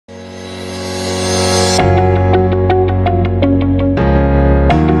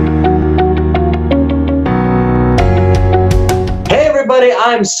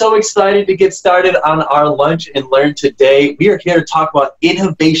I'm so excited to get started on our Lunch and Learn today. We are here to talk about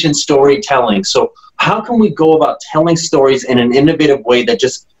innovation storytelling. So how can we go about telling stories in an innovative way that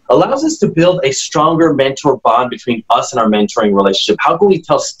just allows us to build a stronger mentor bond between us and our mentoring relationship? How can we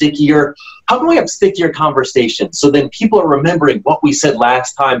tell stickier, how can we have stickier conversations so then people are remembering what we said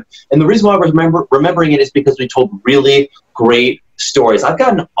last time? And the reason why we're remembering it is because we told really great stories. I've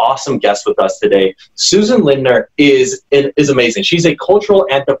got an awesome guest with us today. Susan Lindner is amazing. She's a cultural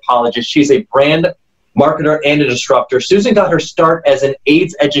anthropologist. She's a brand marketer and a disruptor. Susan got her start as an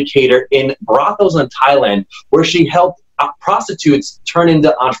AIDS educator in brothels in Thailand, where she helped prostitutes turn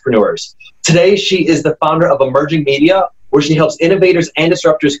into entrepreneurs. Today, she is the founder of Emerging Media, where she helps innovators and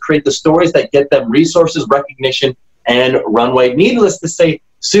disruptors create the stories that get them resources, recognition, and runway. Needless to say,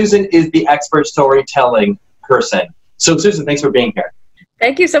 Susan is the expert storytelling person. So Susan, thanks for being here.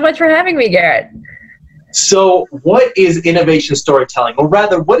 Thank you so much for having me, Garrett. So what is innovation storytelling? Or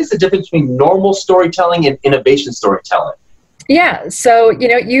rather, what is the difference between normal storytelling and innovation storytelling? Yeah, so,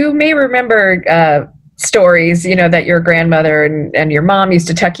 you may remember stories, that your grandmother and your mom used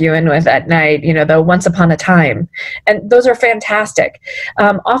to tuck you in with at night, the once upon a time. And those are fantastic.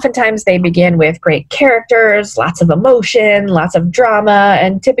 Oftentimes they begin with great characters, lots of emotion, lots of drama,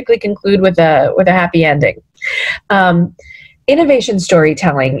 and typically conclude with a happy ending. Innovation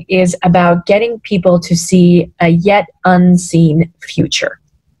storytelling is about getting people to see a yet unseen future.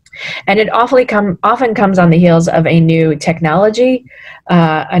 And it often comes on the heels of a new technology,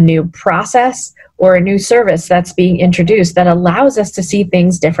 a new process, or a new service that's being introduced that allows us to see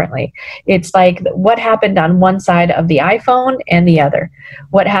things differently. It's like what happened on one side of the iPhone and the other.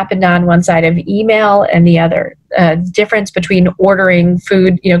 What happened on one side of email and the other. Difference between ordering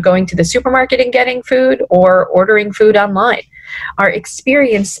food, going to the supermarket and getting food, or ordering food online. Our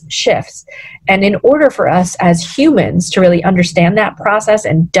experience shifts. And in order for us as humans to really understand that process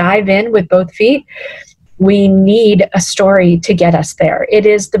and dive in with both feet, we need a story to get us there. It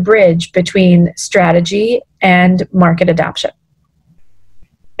is the bridge between strategy and market adoption.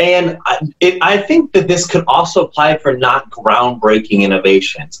 And I think that this could also apply for not groundbreaking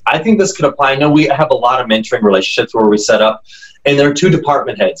innovations. I think this could apply. I know we have a lot of mentoring relationships where we set up, and there are two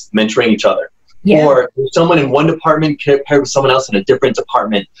department heads mentoring each other. Yeah. Or someone in one department paired with someone else in a different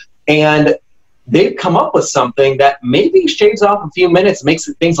department. And they've come up with something that maybe shaves off a few minutes,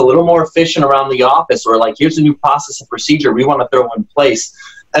 makes things a little more efficient around the office, or like, here's a new process and procedure we want to throw in place,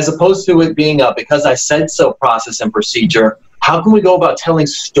 as opposed to it being a because I said so process and procedure. How can we go about telling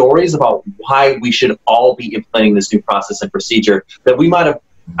stories about why we should all be implementing this new process and procedure that we might have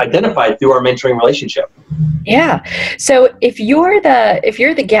identified through our mentoring relationship? Yeah. So if you're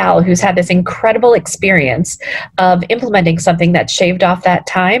the gal who's had this incredible experience of implementing something that shaved off that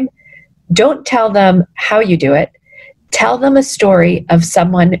time, don't tell them how you do it. Tell them a story of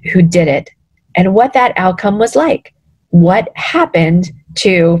someone who did it and what that outcome was like. What happened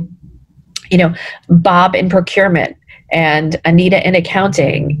to, Bob in procurement, and Anita in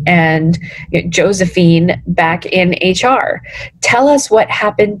accounting, and Josephine back in HR. Tell us what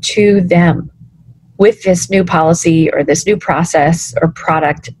happened to them with this new policy or this new process or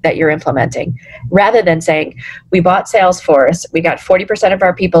product that you're implementing, rather than saying, we bought Salesforce, we got 40% of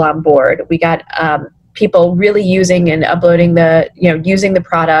our people on board, we got people really using and uploading using the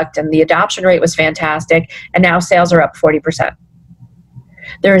product, and the adoption rate was fantastic, and now sales are up 40%.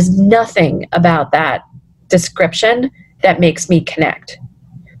 There is nothing about that description that makes me connect.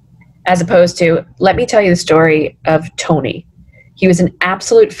 As opposed to, let me tell you the story of Tony. He was an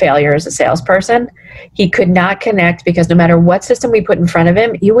absolute failure as a salesperson. He could not connect because no matter what system we put in front of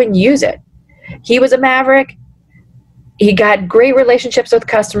him, he wouldn't use it. He was a maverick. He got great relationships with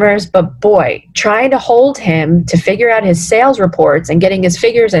customers, but boy, trying to hold him to figure out his sales reports and getting his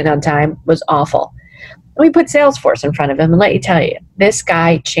figures in on time was awful. We put Salesforce in front of him, and let you tell you, this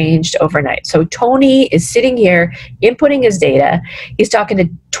guy changed overnight. So Tony is sitting here inputting his data. He's talking to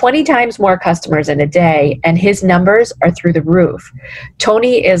 20 times more customers in a day, and his numbers are through the roof.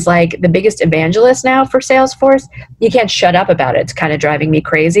 Tony is like the biggest evangelist now for Salesforce. You can't shut up about it. It's kind of driving me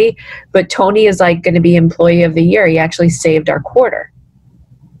crazy. But Tony is like going to be Employee of the Year. He actually saved our quarter.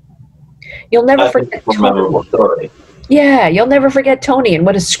 You'll never forget Tony. Yeah, you'll never forget Tony and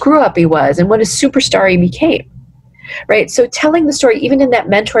what a screw-up he was and what a superstar he became, right? So telling the story, even in that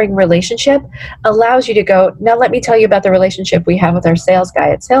mentoring relationship, allows you to go, now let me tell you about the relationship we have with our sales guy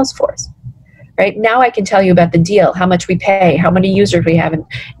at Salesforce, right? Now I can tell you about the deal, how much we pay, how many users we have. And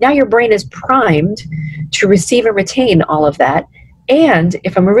now your brain is primed to receive and retain all of that. And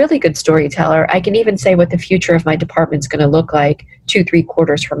if I'm a really good storyteller, I can even say what the future of my department's going to look like 2-3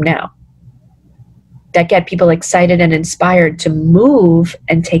 quarters from now. that get people excited and inspired to move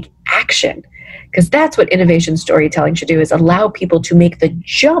and take action. Because that's what innovation storytelling should do, is allow people to make the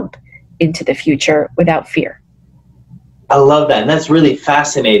jump into the future without fear. I love that. And that's really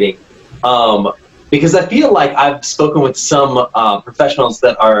fascinating. Because I feel like I've spoken with some professionals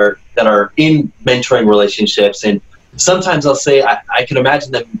that are in mentoring relationships, and sometimes I'll say, I can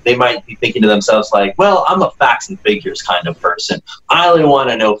imagine that they might be thinking to themselves like, well, I'm a facts and figures kind of person. I only want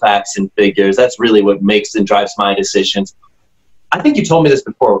to know facts and figures. That's really what makes and drives my decisions. I think you told me this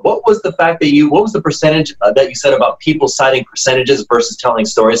before. What was the percentage that you said about people citing percentages versus telling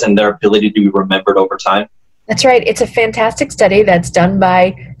stories and their ability to be remembered over time? That's right. It's a fantastic study that's done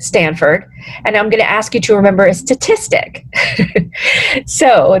by Stanford. And I'm going to ask you to remember a statistic.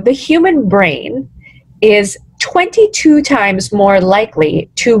 So the human brain is 22 times more likely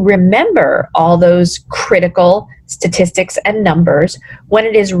to remember all those critical statistics and numbers when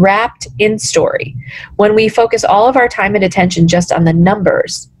it is wrapped in story. When we focus all of our time and attention just on the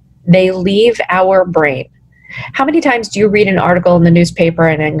numbers, they leave our brain. How many times do you read an article in the newspaper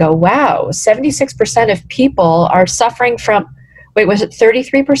and then go, wow, 76% of people are suffering from, wait, was it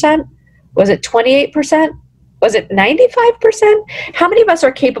 33%? Was it 28%? Was it 95%? How many of us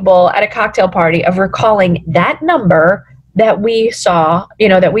are capable at a cocktail party of recalling that number that we saw,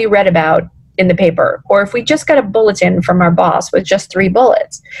 that we read about in the paper? Or if we just got a bulletin from our boss with just 3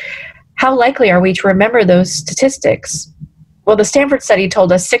 bullets, how likely are we to remember those statistics? Well, the Stanford study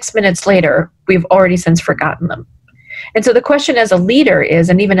told us 6 minutes later, we've already since forgotten them. And so the question as a leader is,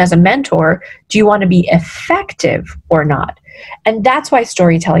 and even as a mentor, do you want to be effective or not? And that's why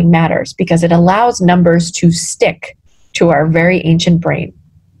storytelling matters, because it allows numbers to stick to our very ancient brain.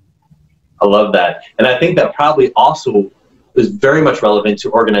 I love that. And I think that probably also is very much relevant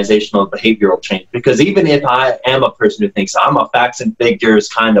to organizational behavioral change, because even if I am a person who thinks I'm a facts and figures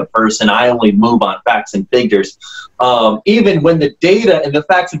kind of person, I only move on facts and figures, even when the data and the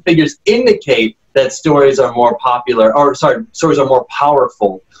facts and figures indicate that stories are more popular, stories are more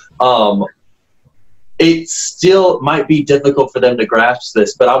powerful, it still might be difficult for them to grasp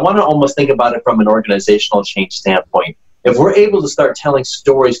this. But I want to almost think about it from an organizational change standpoint. If we're able to start telling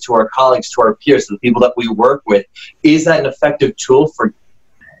stories to our colleagues, to our peers, to the people that we work with, is that an effective tool for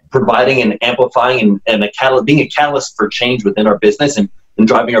providing and amplifying and being a catalyst for change within our business and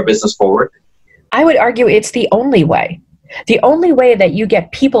driving our business forward? I would argue it's the only way. The only way that you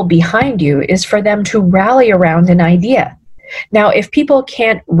get people behind you is for them to rally around an idea. Now, if people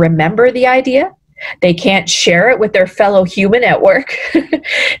can't remember the idea, they can't share it with their fellow human at work.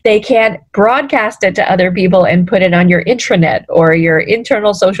 They can't broadcast it to other people and put it on your intranet or your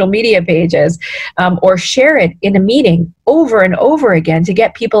internal social media pages, or share it in a meeting over and over again to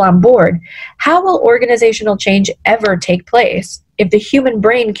get people on board. How will organizational change ever take place if the human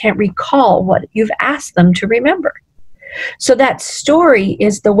brain can't recall what you've asked them to remember? So that story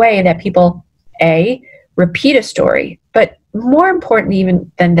is the way that people, A, repeat a story, but more important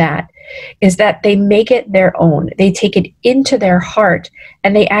even than that is that they make it their own. They take it into their heart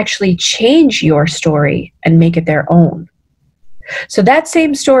and they actually change your story and make it their own. So that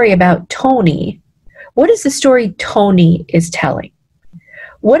same story about Tony, what is the story Tony is telling?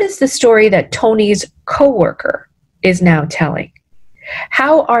 What is the story that Tony's coworker is now telling?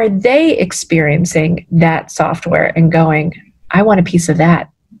 How are they experiencing that software and going, I want a piece of that.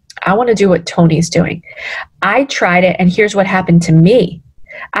 I want to do what Tony's doing. I tried it, and here's what happened to me.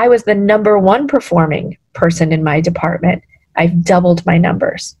 I was the #1 performing person in my department. I've doubled my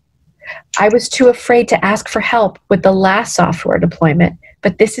numbers. I was too afraid to ask for help with the last software deployment,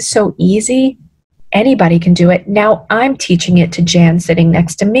 but this is so easy. Anybody can do it. Now I'm teaching it to Jan sitting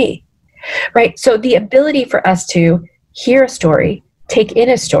next to me, right? So the ability for us to hear a story, take in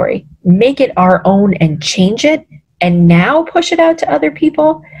a story, make it our own and change it, and now push it out to other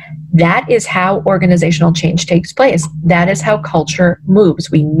people, that is how organizational change takes place. That is how culture moves.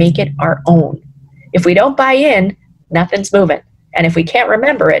 We make it our own. If we don't buy in, nothing's moving. And if we can't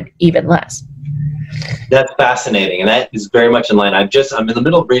remember it, even less. That's fascinating. And that is very much in line. I'm in the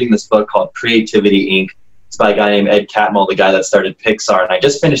middle of reading this book called Creativity, Inc. It's by a guy named Ed Catmull, the guy that started Pixar. And I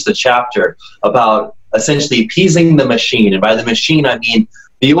just finished a chapter about essentially appeasing the machine. And by the machine, I mean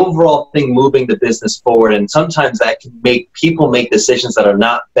the overall thing moving the business forward. And sometimes that can make people make decisions that are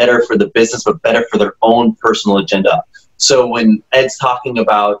not better for the business, but better for their own personal agenda. So when Ed's talking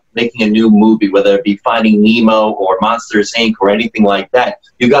about making a new movie, whether it be Finding Nemo or Monsters, Inc. or anything like that,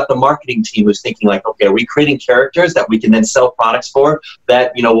 you've got the marketing team who's thinking like, okay, are we creating characters that we can then sell products for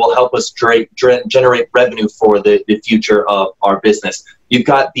that, will help us generate revenue for the future of our business? You've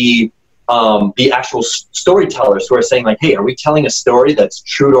got the actual storytellers who are saying like, hey, are we telling a story that's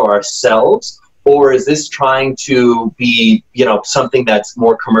true to ourselves, Or is this trying to be, you know, something that's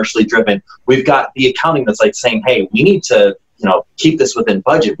more commercially driven? We've got the accounting that's like saying, hey, we need to, you know, keep this within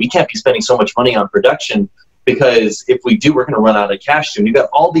budget. We can't be spending so much money on production, because if we do, we're going to run out of cash soon. You've got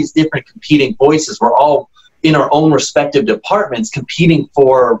all these different competing voices. We're all in our own respective departments competing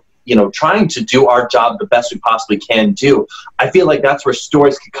for, you know, trying to do our job the best we possibly can do. I feel like that's where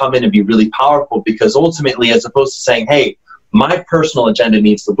stories can come in and be really powerful, because ultimately, as opposed to saying, hey, my personal agenda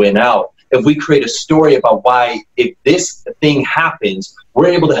needs to win out, if we create a story about why, if this thing happens, we're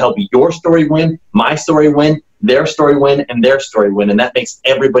able to help your story win, my story win, their story win, and their story win. And that makes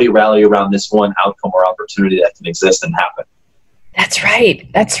everybody rally around this one outcome or opportunity that can exist and happen. That's right.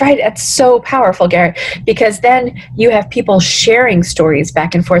 That's right. That's so powerful, Garrett, because then you have people sharing stories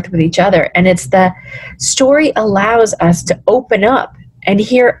back and forth with each other. And it's the story allows us to open up and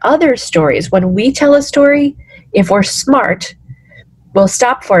hear other stories. When we tell a story, if we're smart, we'll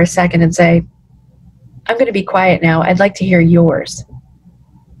stop for a second and say, I'm going to be quiet now. I'd like to hear yours.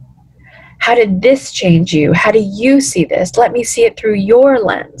 How did this change you? How do you see this? Let me see it through your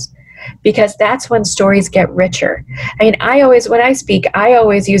lens. Because that's when stories get richer. I mean, when I speak, I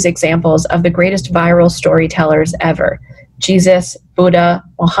always use examples of the greatest viral storytellers ever. Jesus, Buddha,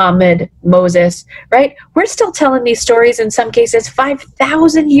 Muhammad, Moses, right? We're still telling these stories in some cases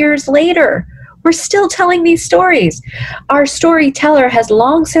 5,000 years later. We're still telling these stories. Our storyteller has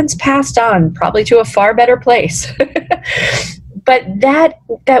long since passed on, probably to a far better place. But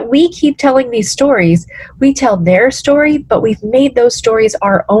that we keep telling these stories, we tell their story, but we've made those stories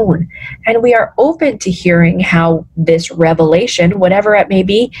our own. And we are open to hearing how this revelation, whatever it may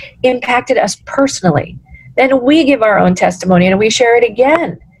be, impacted us personally. Then we give our own testimony and we share it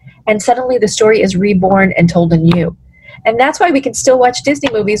again. And suddenly the story is reborn and told anew. And that's why we can still watch Disney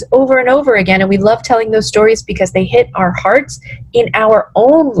movies over and over again. And we love telling those stories because they hit our hearts in our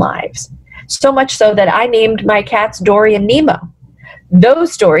own lives. So much so that I named my cats Dory and Nemo.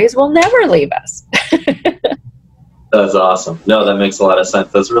 Those stories will never leave us. That's awesome. No, that makes a lot of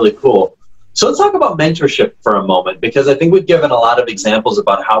sense. That's really cool. So let's talk about mentorship for a moment, because I think we've given a lot of examples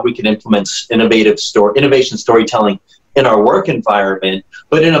about how we can implement innovation storytelling in our work environment.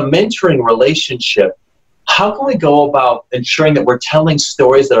 But in a mentoring relationship, how can we go about ensuring that we're telling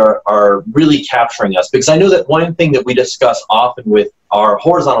stories that are really capturing us? Because I know that one thing that we discuss often with our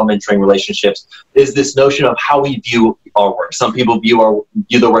horizontal mentoring relationships is this notion of how we view our work. Some people view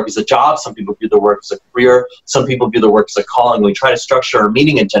the work as a job. Some people view the work as a career. Some people view the work as a calling. We try to structure our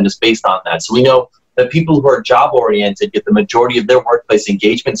meeting agendas based on that. So we know that people who are job-oriented get the majority of their workplace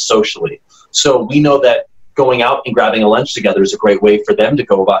engagement socially. So we know that going out and grabbing a lunch together is a great way for them to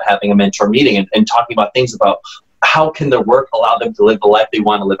go about having a mentor meeting and talking about things about how can their work allow them to live the life they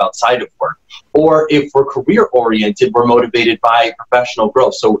want to live outside of work. Or if we're career-oriented, we're motivated by professional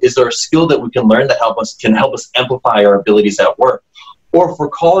growth. So is there a skill that we can learn that can help us amplify our abilities at work? Or if we're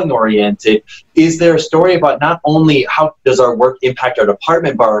calling-oriented, is there a story about not only how does our work impact our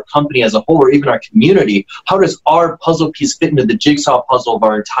department, but our company as a whole, or even our community? How does our puzzle piece fit into the jigsaw puzzle of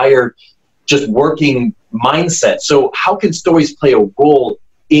our entire just working mindset? So how can stories play a role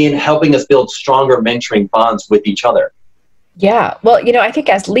in helping us build stronger mentoring bonds with each other? Yeah, well, I think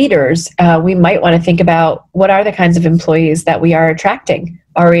as leaders, we might want to think about what are the kinds of employees that we are attracting.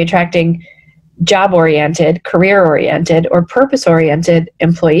 Are we attracting job-oriented, career-oriented, or purpose-oriented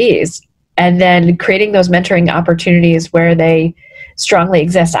employees? And then creating those mentoring opportunities where they strongly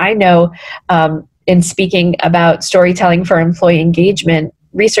exist. I know in speaking about storytelling for employee engagement,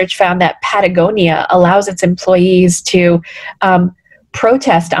 research found that Patagonia allows its employees to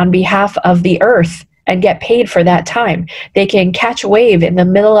protest on behalf of the earth and get paid for that time. They can catch a wave in the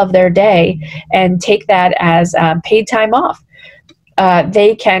middle of their day and take that as paid time off.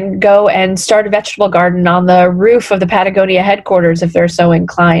 They can go and start a vegetable garden on the roof of the Patagonia headquarters if they're so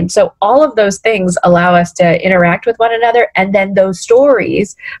inclined. So all of those things allow us to interact with one another, and then those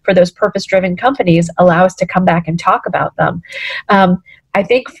stories for those purpose-driven companies allow us to come back and talk about them. I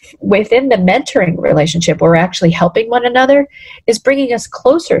think within the mentoring relationship where we're actually helping one another is bringing us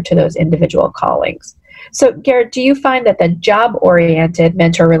closer to those individual callings. So Garrett, do you find that the job-oriented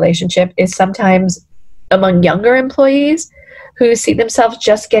mentor relationship is sometimes among younger employees who see themselves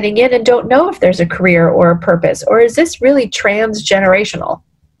just getting in and don't know if there's a career or a purpose? Or is this really transgenerational?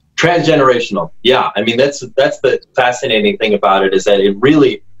 Transgenerational, yeah. I mean, that's the fascinating thing about it, is that it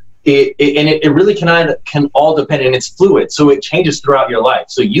really can all depend, and it's fluid, so it changes throughout your life.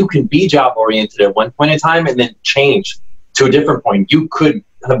 So you can be job oriented at one point in time and then change to a different point. You could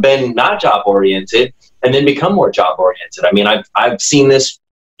have been not job oriented and then become more job oriented. I mean, I've seen this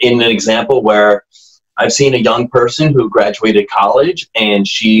in an example where I've seen a young person who graduated college and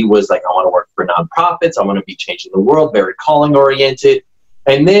she was like, I want to work for nonprofits. I want to be changing the world, very calling oriented.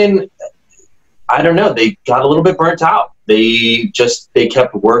 And then, I don't know, they got a little bit burnt out. They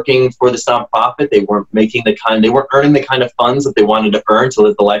kept working for this nonprofit. They weren't earning the kind of funds that they wanted to earn to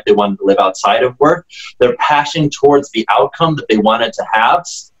live the life they wanted to live outside of work. Their passion towards the outcome that they wanted to have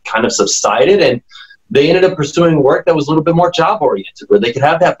kind of subsided, and they ended up pursuing work that was a little bit more job oriented, where they could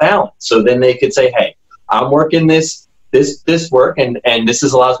have that balance. So then they could say, hey, I'm working this work, and this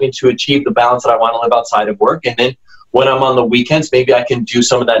allows me to achieve the balance that I want to live outside of work. And then when I'm on the weekends, maybe I can do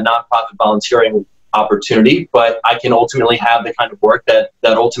some of that nonprofit volunteering opportunity, but I can ultimately have the kind of work that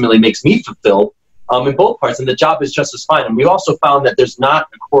ultimately makes me fulfilled in both parts, and the job is just as fine. And we also found that there's not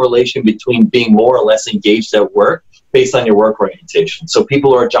a correlation between being more or less engaged at work based on your work orientation. So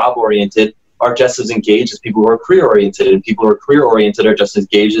people who are job oriented are just as engaged as people who are career oriented, and people who are career oriented are just as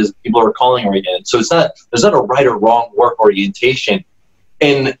engaged as people who are calling oriented. So there's not a right or wrong work orientation,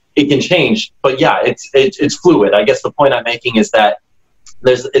 and it can change. But yeah, it's fluid. I guess the point I'm making is that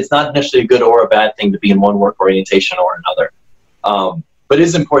it's not necessarily a good or a bad thing to be in one work orientation or another. But it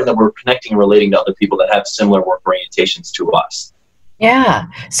is important that we're connecting and relating to other people that have similar work orientations to us. Yeah.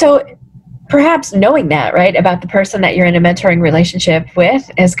 So perhaps knowing that, right, about the person that you're in a mentoring relationship with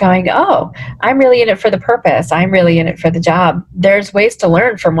is going, oh, I'm really in it for the purpose. I'm really in it for the job. There's ways to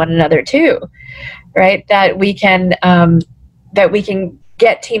learn from one another too, right? That we can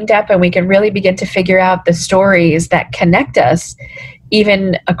get teamed up and we can really begin to figure out the stories that connect us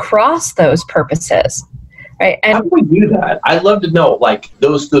even across those purposes, right? And how do we do that? I'd love to know, like,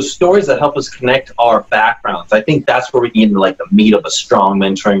 those stories that help us connect our backgrounds. I think that's where we get into like the meat of a strong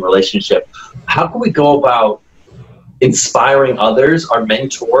mentoring relationship. How can we go about inspiring others, our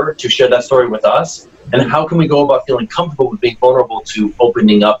mentor, to share that story with us? And how can we go about feeling comfortable with being vulnerable to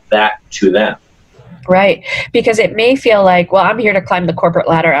opening up that to them? Right. Because it may feel like, well, I'm here to climb the corporate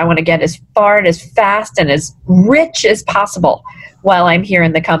ladder. I want to get as far and as fast and as rich as possible while I'm here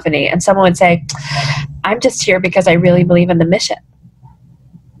in the company. And someone would say, I'm just here because I really believe in the mission.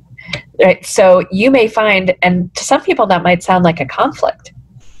 Right. So you may find, and to some people that might sound like a conflict,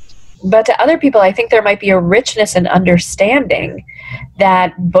 but to other people, I think there might be a richness and understanding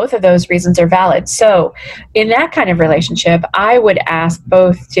that both of those reasons are valid. So in that kind of relationship, I would ask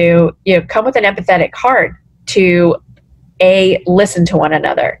both to, come with an empathetic heart to listen to one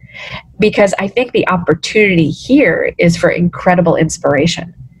another, because I think the opportunity here is for incredible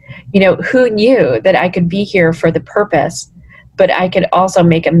inspiration. Who knew that I could be here for the purpose, but I could also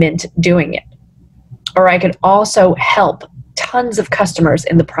make a mint doing it, or I could also help tons of customers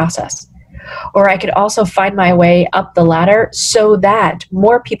in the process. Or I could also find my way up the ladder so that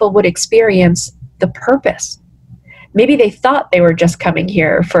more people would experience the purpose. Maybe they thought they were just coming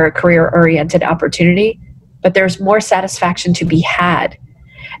here for a career-oriented opportunity, but there's more satisfaction to be had.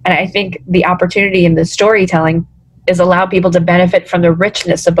 And I think the opportunity in the storytelling is allow people to benefit from the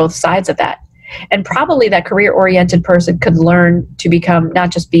richness of both sides of that. And probably that career-oriented person could learn to become,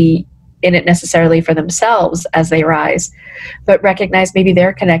 not just be in it necessarily for themselves as they rise, but recognize maybe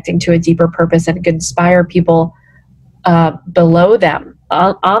they're connecting to a deeper purpose and can inspire people below them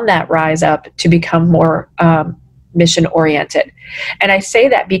on that rise up to become more mission oriented. And I say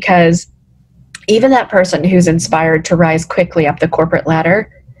that because even that person who's inspired to rise quickly up the corporate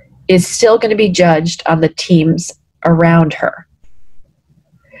ladder is still going to be judged on the teams around her.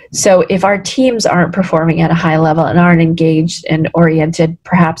 So if our teams aren't performing at a high level and aren't engaged and oriented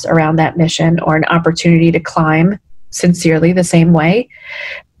perhaps around that mission or an opportunity to climb sincerely the same way,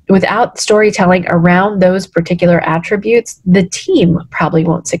 without storytelling around those particular attributes, the team probably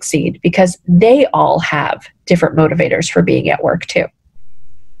won't succeed because they all have different motivators for being at work too.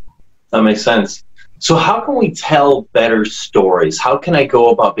 That makes sense. So how can we tell better stories? How can I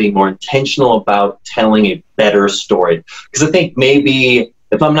go about being more intentional about telling a better story? Because I think maybe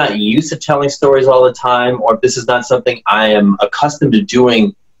if I'm not used to telling stories all the time, or if this is not something I am accustomed to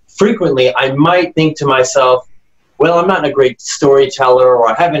doing frequently, I might think to myself, well, I'm not a great storyteller, or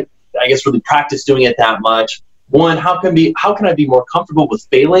I haven't, I guess, really practiced doing it that much. One, how can I be more comfortable with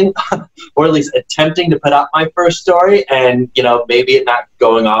failing, or at least attempting to put out my first story, and maybe it not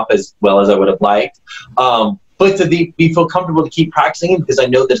going off as well as I would have liked, but to feel comfortable to keep practicing it, because I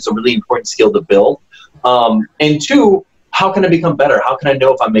know that it's a really important skill to build. And two, how can I become better? How can I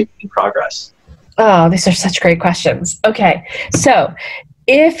know if I'm making progress? Oh, these are such great questions. Okay, so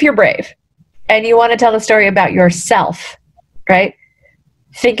if you're brave and you want to tell a story about yourself, right?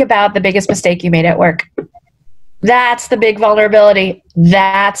 Think about the biggest mistake you made at work. That's the big vulnerability.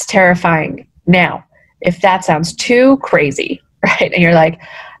 That's terrifying. Now, if that sounds too crazy, right? And you're like,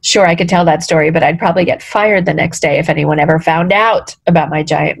 Sure, I could tell that story, but I'd probably get fired the next day if anyone ever found out about my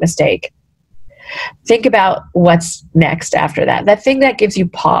giant mistake. Think about what's next after that. That thing that gives you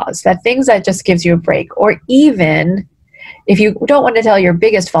pause, that thing that just gives you a break. Or even if you don't want to tell your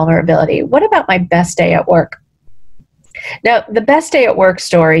biggest vulnerability, what about my best day at work? Now, the best day at work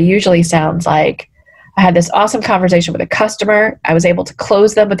story usually sounds like I had this awesome conversation with a customer. I was able to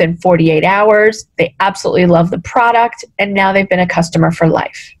close them within 48 hours. They absolutely love the product, and now they've been a customer for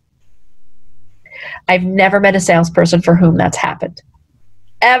life. I've never met a salesperson for whom that's happened.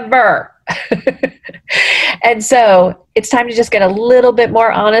 Ever. And so it's time to just get a little bit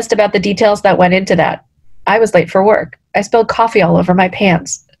more honest about the details that went into that. I was late for work. I spilled coffee all over my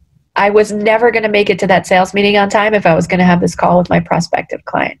pants. I was never going to make it to that sales meeting on time if I was going to have this call with my prospective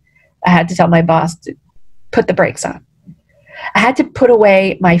client. I had to tell my boss to put the brakes on. I had to put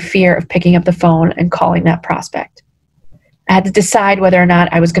away my fear of picking up the phone and calling that prospect. I had to decide whether or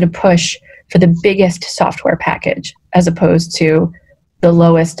not I was going to push for the biggest software package as opposed to the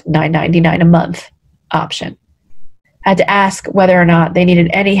lowest $9.99 a month option. I had to ask whether or not they needed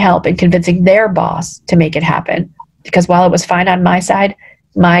any help in convincing their boss to make it happen, because while it was fine on my side,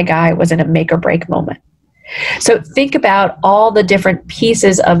 my guy was in a make or break moment. So think about all the different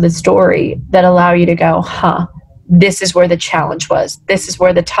pieces of the story that allow you to go, this is where the challenge was. This is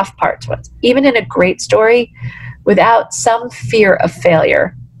where the tough parts was. Even in a great story, without some fear of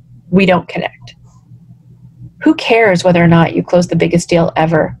failure, we don't connect. Who cares whether or not you close the biggest deal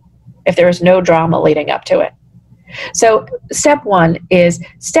ever if there is no drama leading up to it? So step one is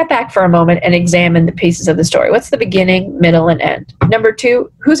step back for a moment and examine the pieces of the story. What's the beginning, middle, and end? Number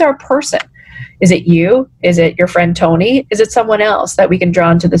two, who's our person? Is it you? Is it your friend Tony? Is it someone else that we can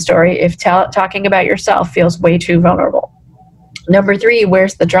draw into the story if talking about yourself feels way too vulnerable? Number three,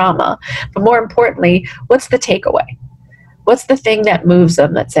 where's the drama? But more importantly, what's the takeaway? What's the thing that moves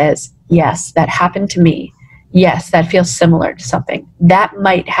them that says, yes, that happened to me. Yes, that feels similar to something. That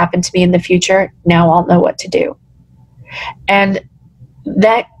might happen to me in the future. Now I'll know what to do. And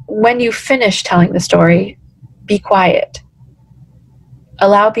that when you finish telling the story, be quiet.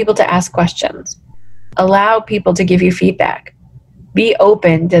 Allow people to ask questions. Allow people to give you feedback. Be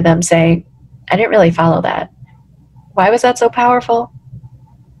open to them saying, I didn't really follow that. Why was that so powerful?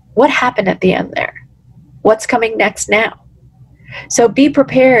 What happened at the end there? What's coming next now? So be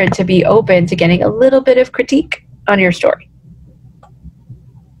prepared to be open to getting a little bit of critique on your story.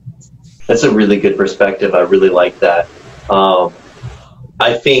 That's a really good perspective. I really like that.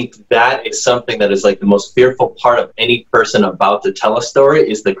 I think that is something that is like the most fearful part of any person about to tell a story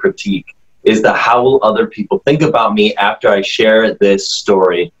is the critique, is the how will other people think about me after I share this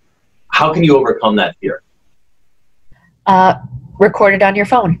story? How can you overcome that fear? Record it on your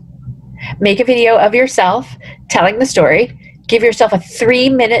phone. Make a video of yourself telling the story. Give yourself a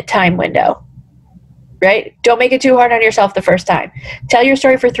 3-minute time window, right? Don't make it too hard on yourself the first time. Tell your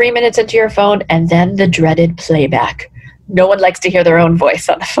story for 3 minutes into your phone and then the dreaded playback. No one likes to hear their own voice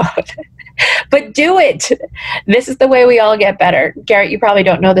on the phone. But do it. This is the way we all get better. Garrett, you probably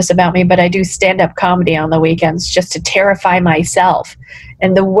don't know this about me, but I do stand-up comedy on the weekends just to terrify myself.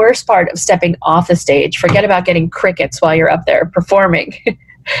 And the worst part of stepping off the stage, forget about getting crickets while you're up there performing,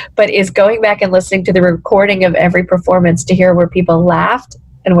 but is going back and listening to the recording of every performance to hear where people laughed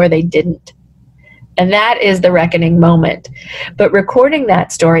and where they didn't. And that is the reckoning moment. But recording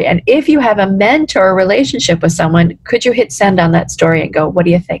that story, and if you have a mentor relationship with someone, could you hit send on that story and go, what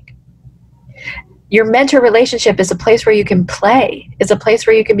do you think? Your mentor relationship is a place where you can play. It's a place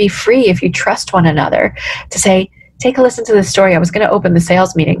where you can be free if you trust one another to say, take a listen to this story. I was going to open the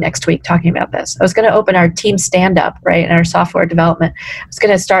sales meeting next week talking about this. I was going to open our team stand-up, right, in our software development. I was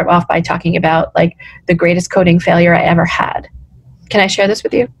going to start off by talking about like the greatest coding failure I ever had. Can I share this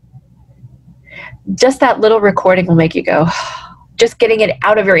with you? Just that little recording will make you go, just getting it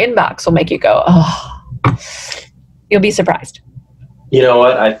out of your inbox will make you go, oh, you'll be surprised. You know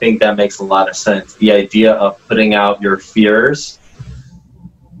what? I think that makes a lot of sense. The idea of putting out your fears.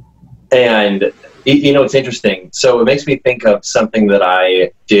 And, you know, it's interesting. So it makes me think of something that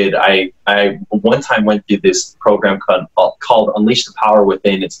I did. I one time went through this program called Unleash the Power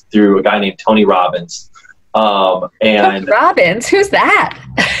Within. It's through a guy named Tony Robbins. Tony Robbins? Who's that?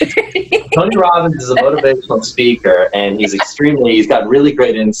 Tony Robbins is a motivational speaker, and he's got really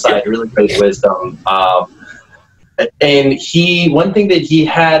great insight, really great wisdom. And one thing that he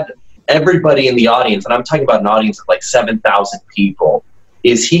had everybody in the audience, and I'm talking about an audience of like 7,000 people,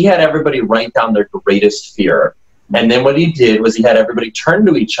 is he had everybody write down their greatest fear. And then what he did was he had everybody turn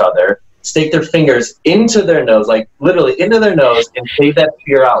to each other, stick their fingers into their nose, like literally into their nose, and say that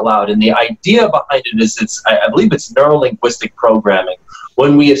fear out loud. And the idea behind it is I believe it's neuro-linguistic programming,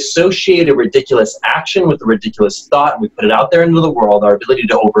 when we associate a ridiculous action with a ridiculous thought and we put it out there into the world, our ability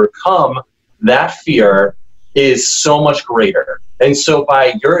to overcome that fear is so much greater. And so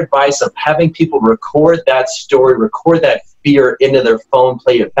by your advice of having people record that story, record that fear into their phone,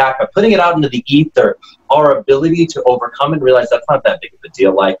 play it back, by putting it out into the ether, our ability to overcome and realize that's not that big of a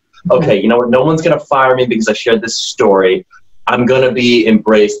deal. Like, okay, you know what, no one's going to fire me because I shared this story. I'm going to be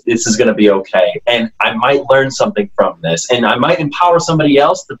embraced. This is going to be okay. And I might learn something from this. And I might empower somebody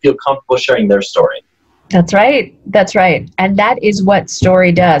else to feel comfortable sharing their story. That's right. That's right. And that is what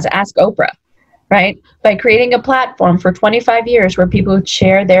story does. Ask Oprah, right? By creating a platform for 25 years where people would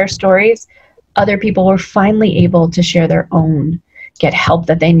share their stories, other people were finally able to share their own, get help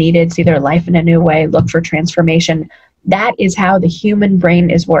that they needed, see their life in a new way, look for transformation. That is how the human brain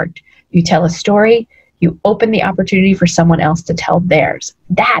is worked. You tell a story, you open the opportunity for someone else to tell theirs.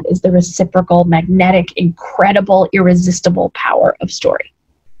 That is the reciprocal, magnetic, incredible, irresistible power of story.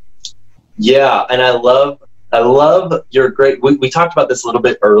 Yeah, and I love your great, we talked about this a little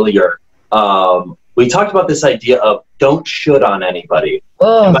bit earlier. We talked about this idea of don't should on anybody.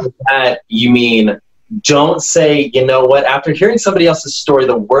 And by that, you mean don't say, you know what, after hearing somebody else's story,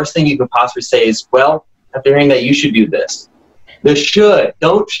 the worst thing you could possibly say is, well, after hearing that, you should do this. The should.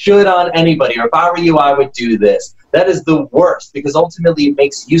 Don't should on anybody. Or if I were you, I would do this. That is the worst, because ultimately it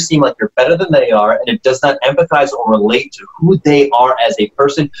makes you seem like you're better than they are, and it does not empathize or relate to who they are as a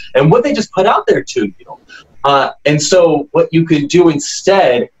person and what they just put out there to you. And so what you can do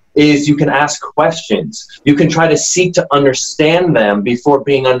instead is you can ask questions. You can try to seek to understand them before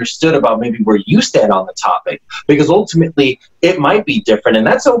being understood about maybe where you stand on the topic, because ultimately it might be different, and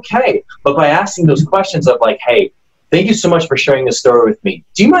that's okay. But by asking those questions of like, hey, thank you so much for sharing this story with me.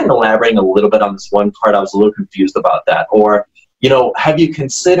 Do you mind elaborating a little bit on this one part? I was a little confused about that. Or, you know, have you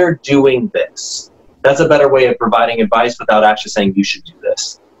considered doing this? That's a better way of providing advice without actually saying you should do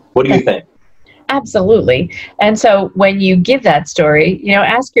this. What do you think? Absolutely. And so when you give that story, you know,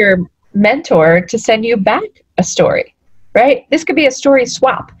 ask your mentor to send you back a story, right? This could be a story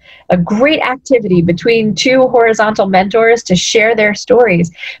swap, a great activity between two horizontal mentors to share their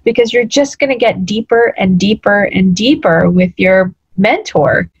stories, because you're just going to get deeper and deeper and deeper with your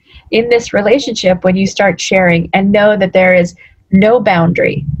mentor in this relationship when you start sharing and know that there is no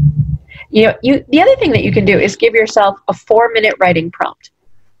boundary. You know, the other thing that you can do is give yourself a 4-minute writing prompt.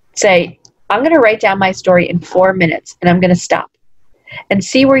 Say, I'm going to write down my story in 4 minutes and I'm going to stop and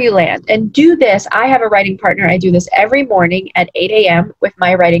see where you land. And do this. I have a writing partner. I do this every morning at 8 a.m. with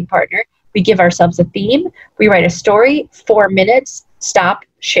my writing partner. We give ourselves a theme. We write a story, 4 minutes, stop,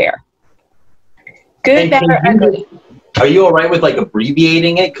 share. Good, better, ugly. Are you all right with like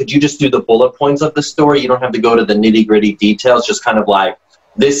abbreviating it? Could you just do the bullet points of the story? You don't have to go to the nitty gritty details, just kind of like,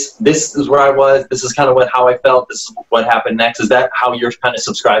 this is where I was, this is kind of how I felt, this is what happened next. Is that how you're kind of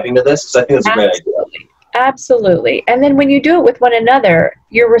subscribing to this? Because I think that's a great idea. Absolutely. And then when you do it with one another,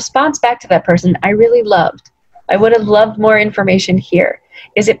 your response back to that person, I really loved. I would have loved more information here.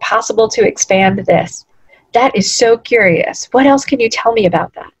 Is it possible to expand this? That is so curious. What else can you tell me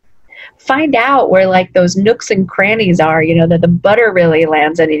about that? Find out where like those nooks and crannies are, you know, that the butter really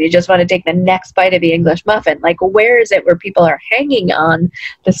lands in and you just want to take the next bite of the English muffin. Like, where is it where people are hanging on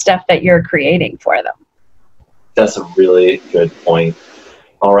the stuff that you're creating for them? That's a really good point.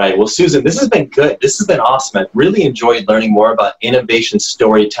 All right. Well, Susan, this has been good. This has been awesome. I've really enjoyed learning more about innovation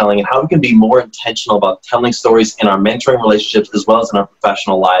storytelling and how we can be more intentional about telling stories in our mentoring relationships as well as in our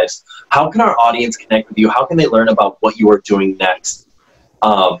professional lives. How can our audience connect with you? How can they learn about what you are doing next?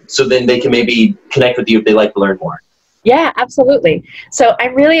 So then they can maybe connect with you if they'd like to learn more. Yeah, absolutely. So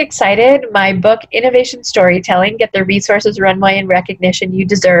I'm really excited. My book, Innovation Storytelling, Get the Resources, Runway, and Recognition You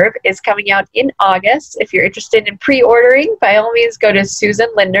Deserve, is coming out in August. If you're interested in pre-ordering, by all means, go to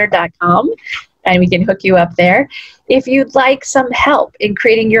susanlindner.com and we can hook you up there. If you'd like some help in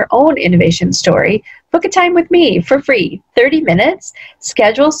creating your own innovation story, book a time with me for free, 30 minutes,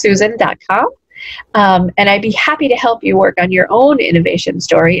 schedulesusan.com. And I'd be happy to help you work on your own innovation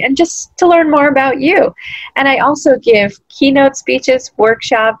story and just to learn more about you. And I also give keynote speeches,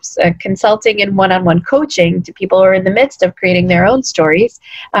 workshops, consulting, and one-on-one coaching to people who are in the midst of creating their own stories.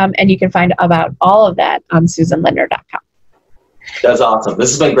 And you can find about all of that on susanlindner.com. That's awesome. This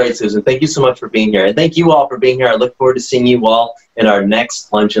has been great, Susan. Thank you so much for being here. And thank you all for being here. I look forward to seeing you all in our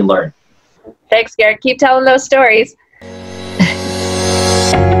next Lunch and Learn. Thanks, Garrett. Keep telling those stories.